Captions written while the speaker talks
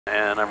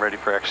And I'm ready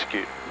for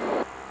execute.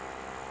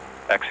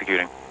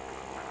 Executing.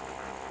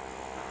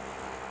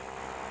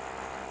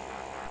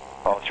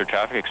 Hollister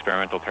traffic,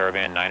 experimental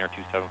caravan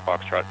 9027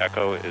 Foxtrot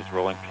Echo is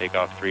rolling for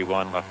takeoff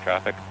 31, left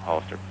traffic,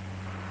 Hollister.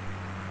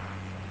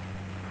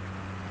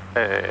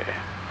 Hey,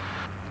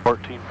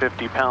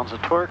 1450 pounds of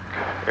torque,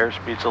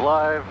 airspeed's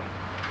alive.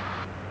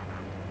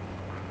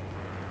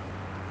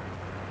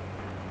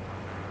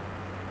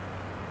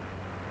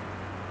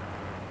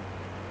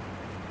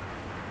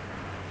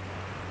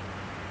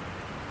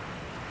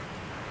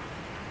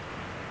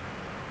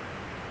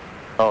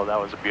 Oh, that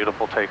was a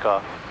beautiful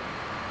takeoff.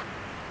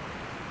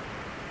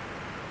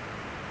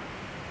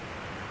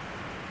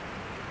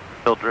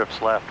 Still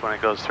drifts left when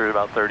it goes through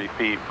about 30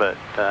 feet, but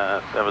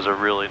that was a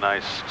really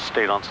nice,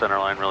 stayed on center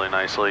line really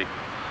nicely.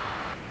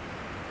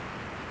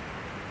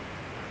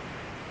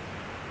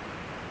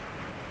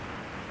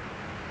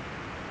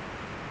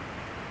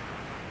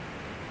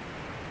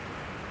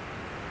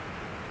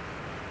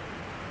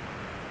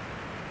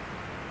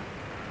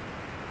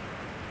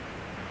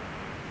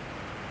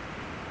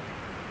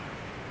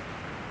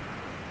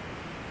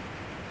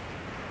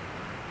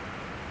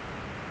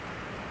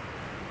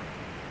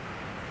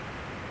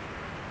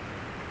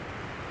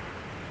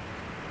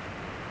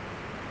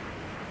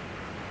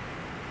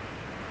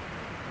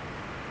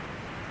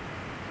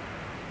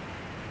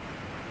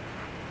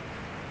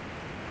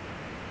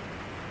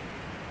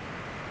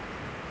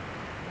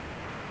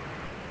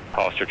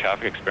 Hollister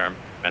traffic,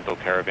 experimental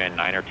caravan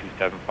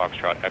 9027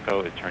 Foxtrot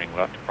Echo is turning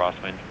left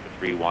crosswind for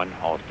 31,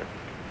 Hollister.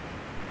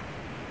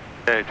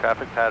 Okay,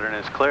 traffic pattern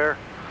is clear.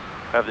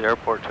 We have the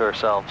airport to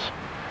ourselves.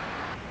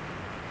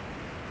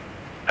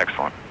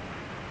 Excellent.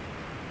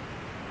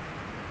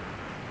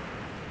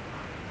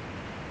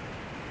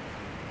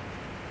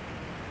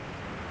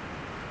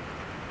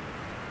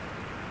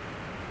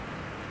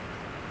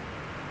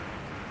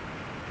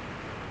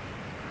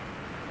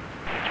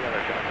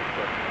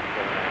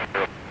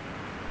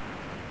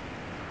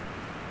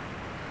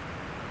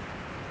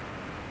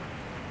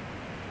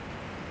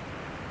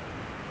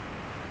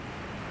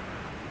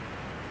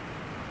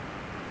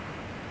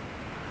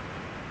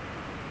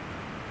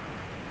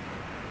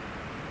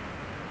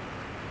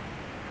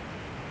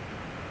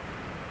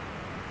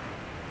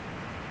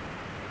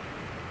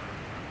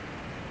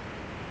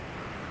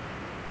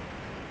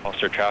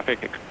 Hollister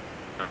traffic,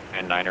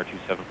 and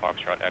 9027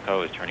 Foxtrot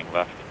Echo is turning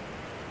left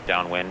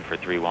downwind for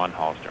 31,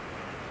 Hollister.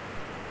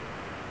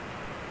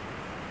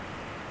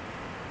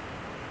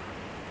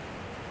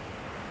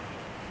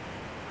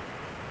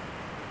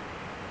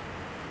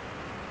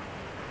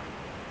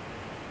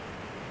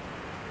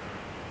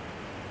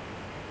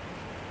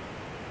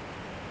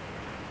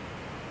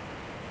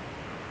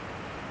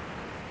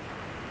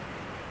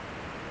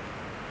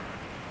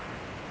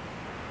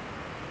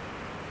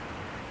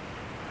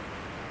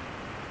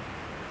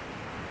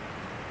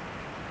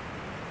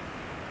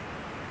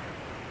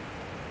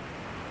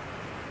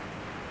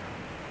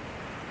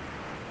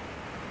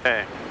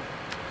 Okay.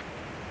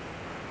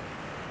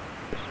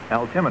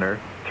 Altimeter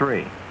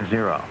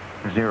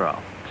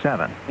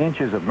 3007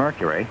 inches of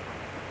mercury.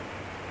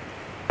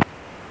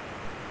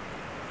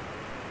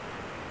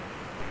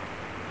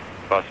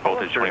 Bus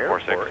voltage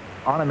 24.6.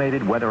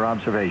 Automated weather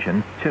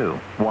observation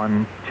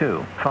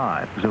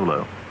 2125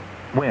 Zulu.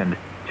 Wind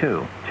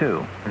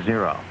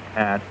 220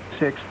 at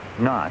 6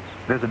 knots.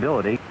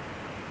 Visibility.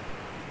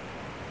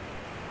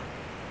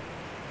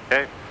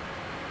 Okay,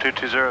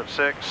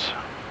 2206.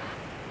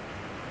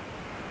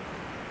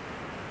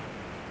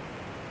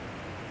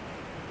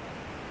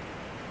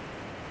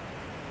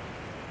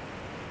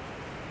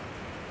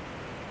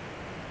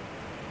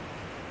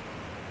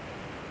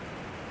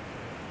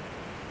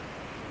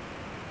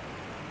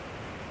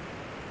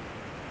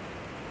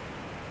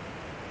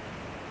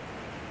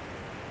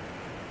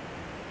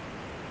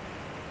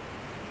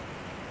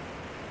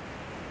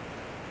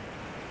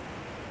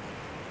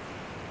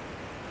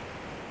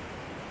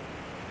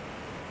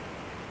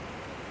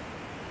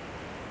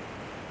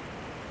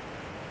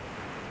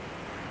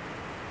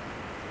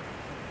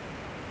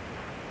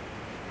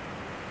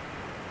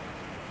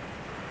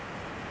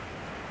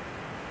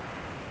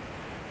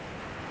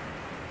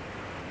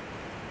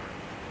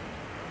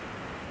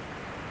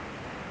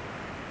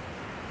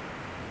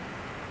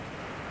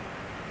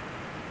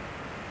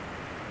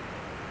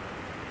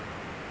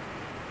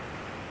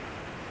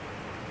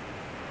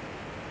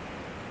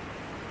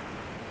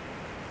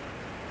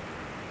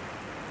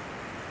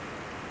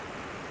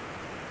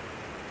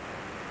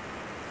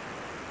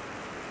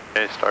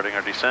 Okay, starting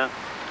our descent.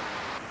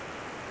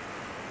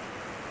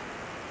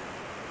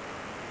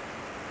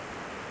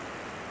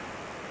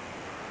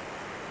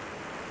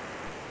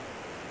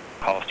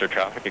 Hollister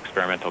traffic,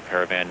 experimental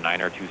caravan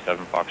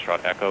 9027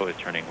 Foxtrot Echo is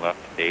turning left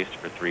base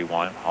for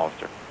 31,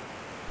 Hollister.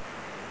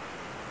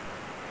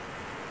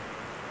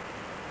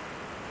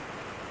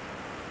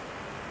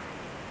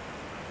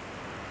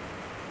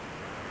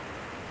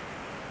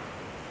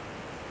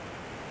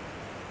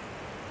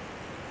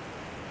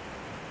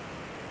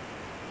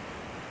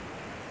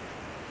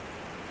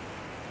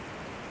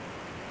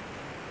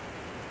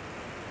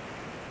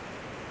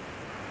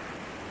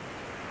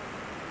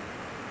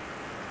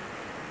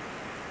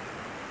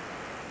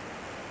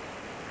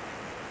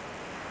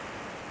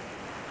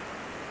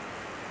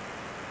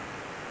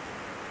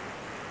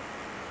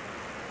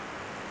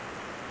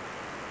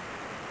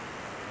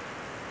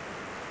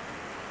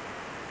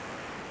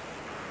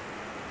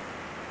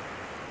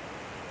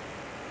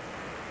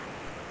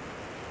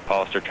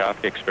 Hollister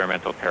traffic,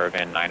 experimental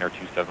caravan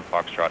 927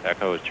 Foxtrot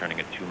Echo is turning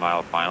a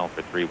 2-mile final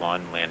for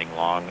 3-1, landing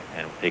long,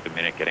 and will take a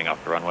minute getting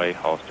off the runway.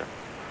 Hollister.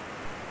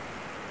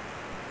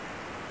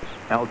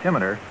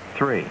 Altimeter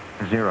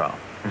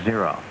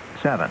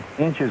 3007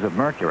 inches of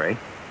mercury.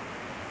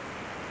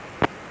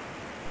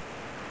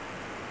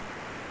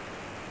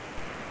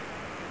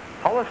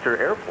 Hollister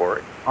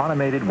Airport.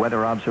 Automated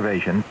weather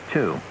observation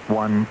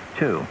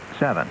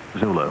 2127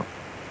 Zulu.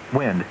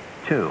 Wind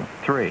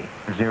 230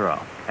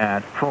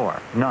 at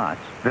 4 knots.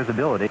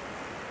 Visibility.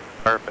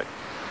 Perfect.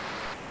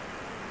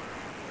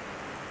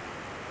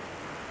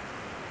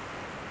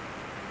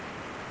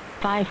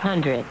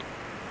 $500.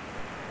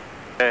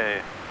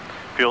 Okay,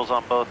 fuel's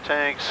on both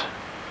tanks.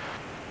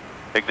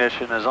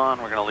 Ignition is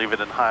on. We're going to leave it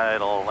in high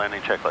idle.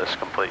 Landing checklist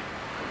complete.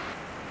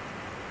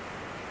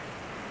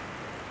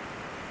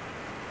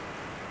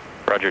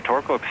 Roger,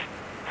 torque looks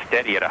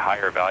steady at a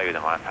higher value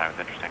than last time. It's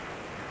interesting.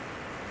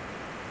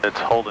 It's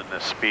holding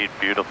this speed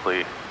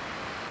beautifully,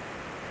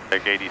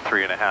 like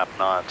 83.5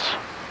 knots.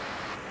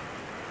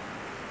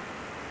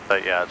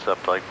 But yeah, it's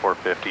up to like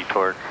 450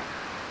 torque.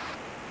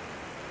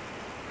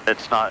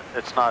 It's not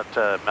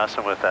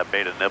messing with that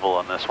beta nibble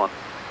on this one.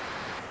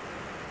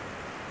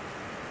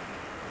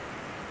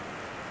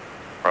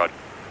 Roger.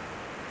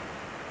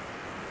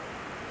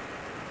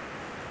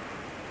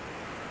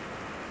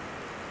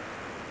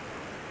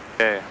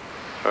 Okay,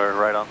 so we're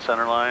right on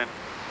center line.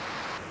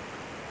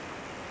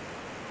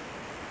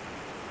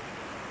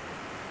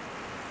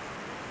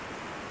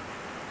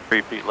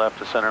 Three feet left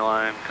to center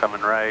line,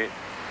 coming right.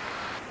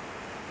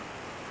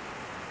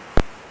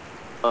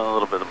 A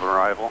little bit of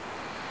arrival.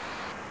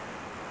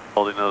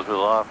 Holding nose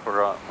wheel off,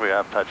 we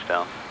have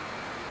touchdown.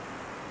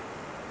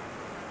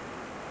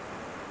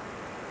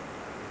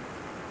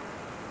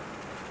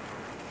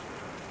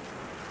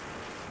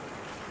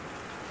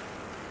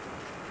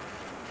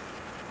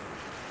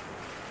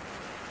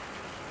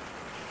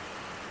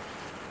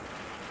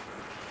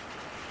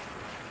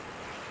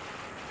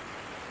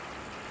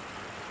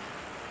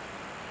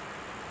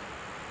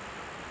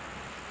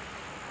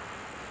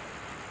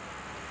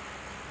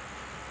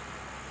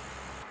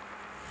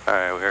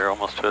 Alright, we're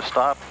almost to a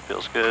stop.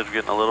 Feels good. We're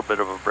getting a little bit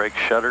of a brake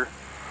shudder.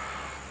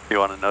 You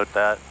want to note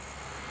that?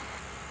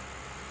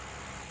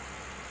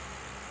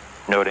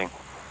 Noting.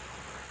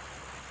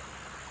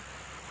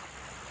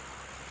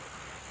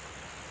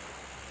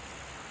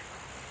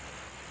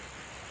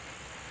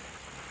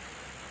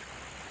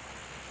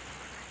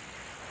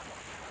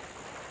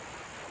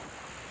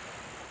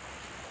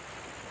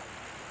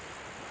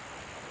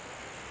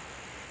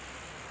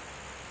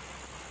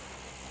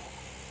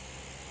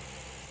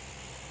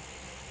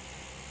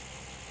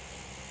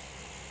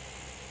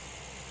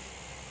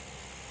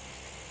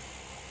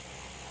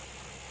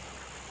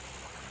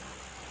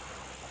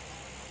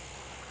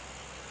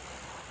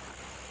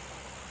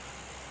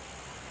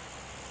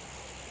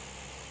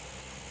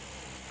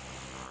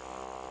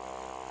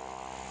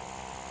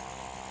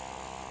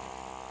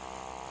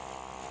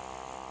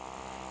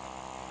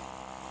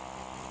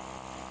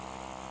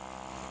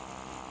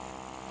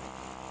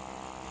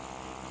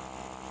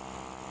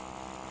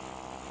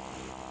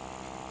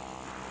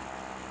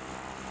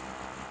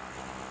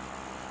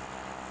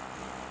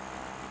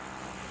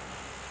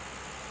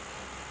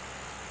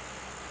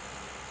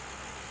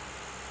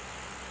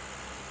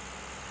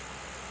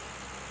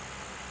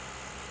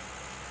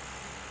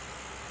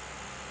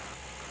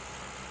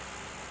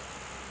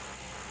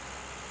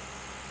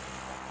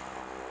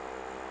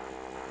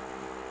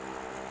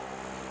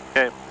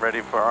 Okay,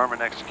 ready for arm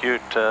and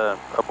execute.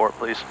 Abort,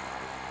 please.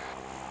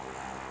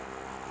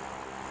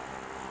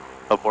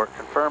 Abort,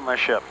 confirm my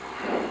ship.